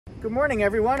Good morning,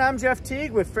 everyone. I'm Jeff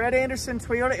Teague with Fred Anderson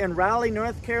Toyota in Raleigh,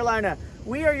 North Carolina.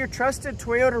 We are your trusted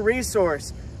Toyota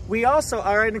resource. We also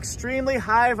are an extremely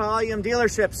high volume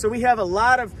dealership, so we have a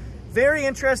lot of very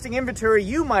interesting inventory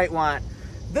you might want.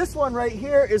 This one right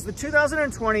here is the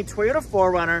 2020 Toyota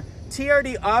 4Runner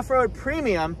TRD Off-Road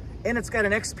Premium, and it's got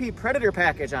an XP Predator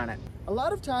package on it. A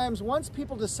lot of times, once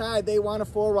people decide they want a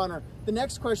 4Runner, the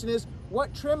next question is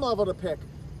what trim level to pick.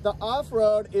 The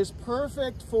off-road is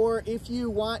perfect for if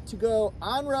you want to go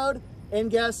on-road,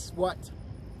 and guess what?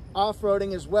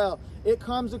 Off-roading as well. It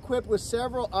comes equipped with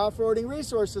several off-roading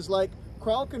resources like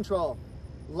crawl control,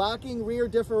 locking rear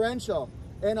differential,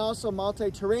 and also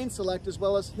multi-terrain select as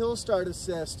well as hill start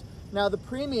assist. Now the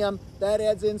Premium, that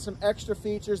adds in some extra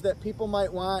features that people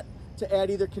might want to add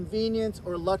either convenience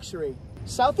or luxury.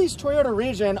 Southeast Toyota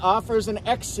region offers an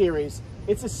X Series.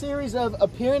 It's a series of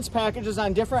appearance packages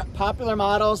on different popular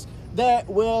models that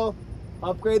will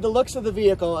upgrade the looks of the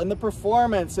vehicle and the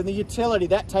performance and the utility,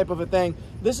 that type of a thing.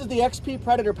 This is the XP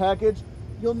Predator package.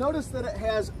 You'll notice that it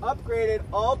has upgraded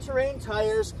all-terrain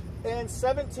tires and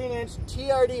 17-inch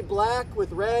TRD black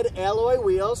with red alloy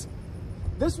wheels.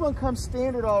 This one comes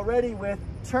standard already with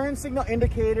turn signal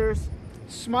indicators,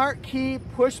 smart key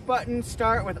push button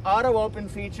start with auto open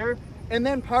feature, and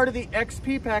then part of the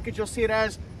XP package, you'll see it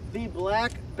has the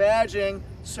black badging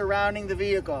surrounding the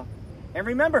vehicle. And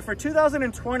remember, for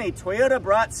 2020, Toyota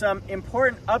brought some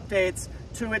important updates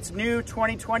to its new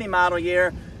 2020 model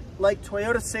year, like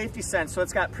Toyota Safety Sense. So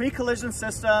it's got pre-collision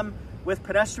system with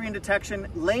pedestrian detection,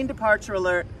 lane departure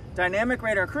alert, dynamic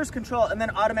radar cruise control, and then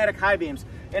automatic high beams.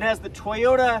 It has the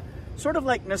Toyota sort of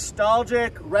like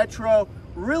nostalgic, retro,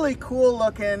 really cool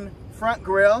looking front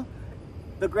grille.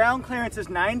 The ground clearance is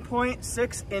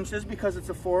 9.6 inches because it's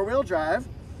a four-wheel drive.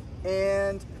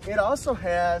 And it also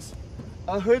has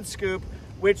a hood scoop,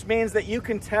 which means that you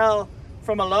can tell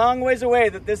from a long ways away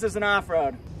that this is an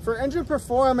off-road. For engine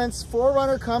performance,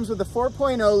 4Runner comes with a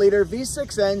 4.0 liter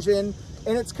V6 engine,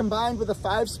 and it's combined with a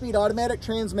 5-speed automatic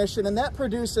transmission, and that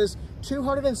produces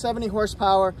 270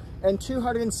 horsepower and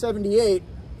 278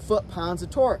 foot-pounds of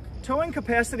torque. Towing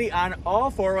capacity on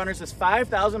all 4Runners is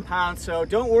 5,000 pounds, so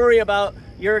don't worry about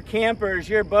your campers,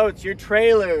 your boats, your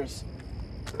trailers.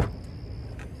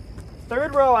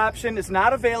 Third row option is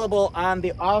not available on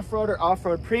the Off-Road or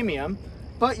Off-Road Premium,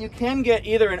 but you can get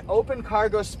either an open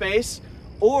cargo space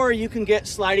or you can get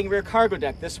sliding rear cargo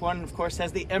deck. This one, of course,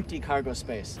 has the empty cargo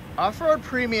space. Off-Road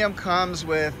Premium comes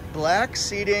with black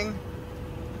seating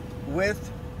with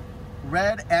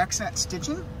red accent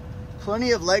stitching,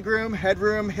 plenty of legroom,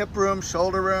 headroom, hip room,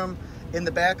 shoulder room in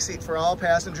the back seat for all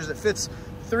passengers. It fits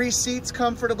 3 seats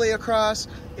comfortably across.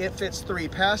 It fits 3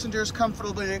 passengers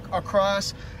comfortably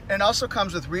across, and also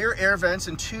comes with rear air vents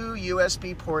and 2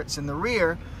 USB ports in the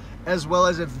rear, as well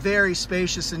as a very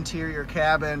spacious interior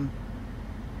cabin.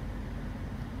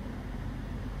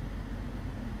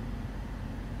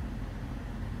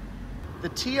 The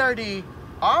TRD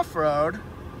Off-Road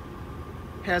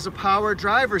has a power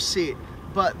driver's seat,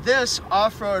 but this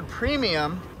Off-Road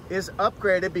Premium is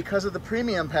upgraded because of the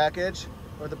Premium package,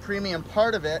 or the premium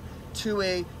part of it, to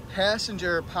a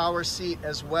passenger power seat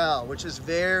as well, which is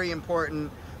very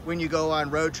important when you go on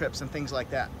road trips and things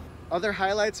like that. Other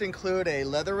highlights include a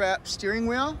leather wrap steering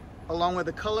wheel, along with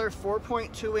a color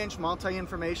 4.2-inch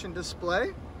multi-information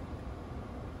display.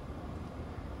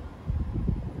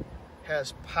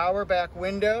 Has power back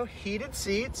window, heated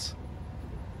seats,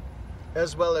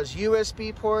 as well as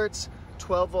USB ports,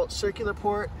 12-volt circular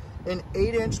port, an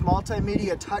 8-inch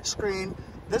multimedia touchscreen.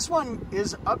 This one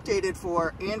is updated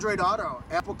for Android Auto,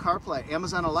 Apple CarPlay,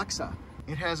 Amazon Alexa.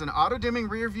 It has an auto-dimming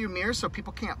rear view mirror so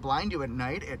people can't blind you at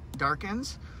night. It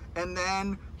darkens. And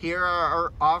then here are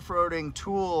our off-roading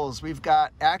tools. We've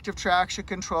got active traction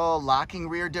control, locking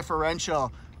rear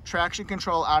differential, traction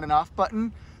control on and off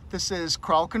button. This is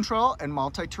crawl control and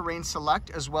multi-terrain select,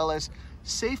 as well as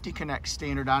Safety Connect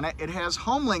standard on it. It has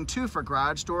HomeLink too for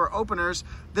garage door openers.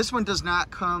 This one does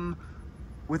not come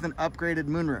with an upgraded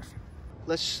moonroof.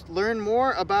 Let's learn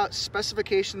more about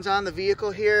specifications on the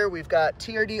vehicle here. We've got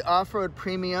TRD Off-Road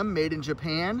Premium, made in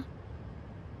Japan.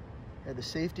 Here are the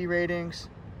safety ratings.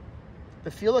 The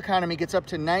fuel economy gets up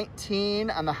to 19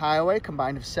 on the highway,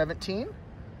 combined of 17.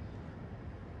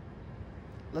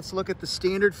 Let's look at the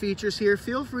standard features here.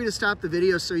 Feel free to stop the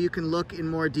video so you can look in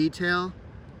more detail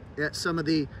at some of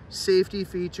the safety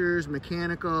features,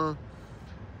 mechanical,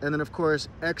 and then of course,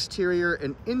 exterior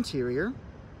and interior.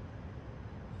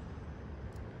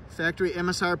 Factory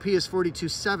MSRP is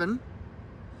 $42,700.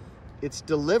 It's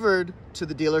delivered to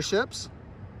the dealerships.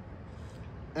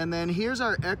 And then here's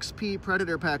our XP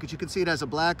Predator package. You can see it has a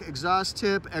black exhaust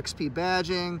tip, XP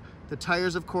badging, the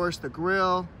tires, of course, the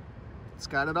grille, It's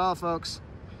got it all, folks.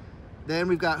 Then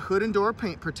we've got hood and door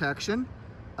paint protection,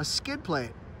 a skid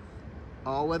plate,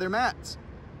 all weather mats.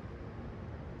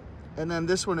 And then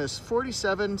this one is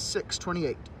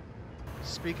 $47,628.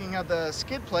 Speaking of the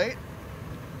skid plate,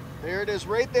 there it is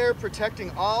right there, protecting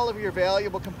all of your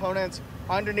valuable components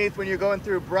underneath when you're going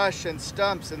through brush and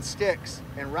stumps and sticks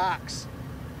and rocks.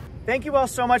 Thank you all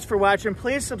so much for watching.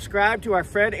 Please subscribe to our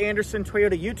Fred Anderson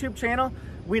Toyota YouTube channel.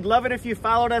 We'd love it if you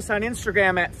followed us on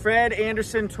Instagram at Fred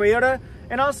Anderson Toyota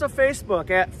and also Facebook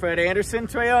at Fred Anderson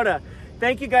Toyota.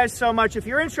 Thank you guys so much. If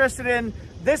you're interested in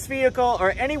this vehicle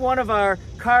or any one of our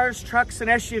cars, trucks,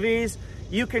 and SUVs,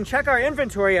 you can check our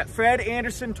inventory at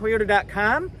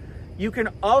fredandersontoyota.com. You can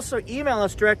also email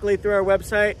us directly through our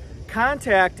website,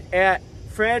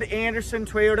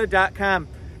 contact@fredandersontoyota.com.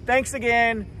 Thanks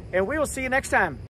again, and we will see you next time.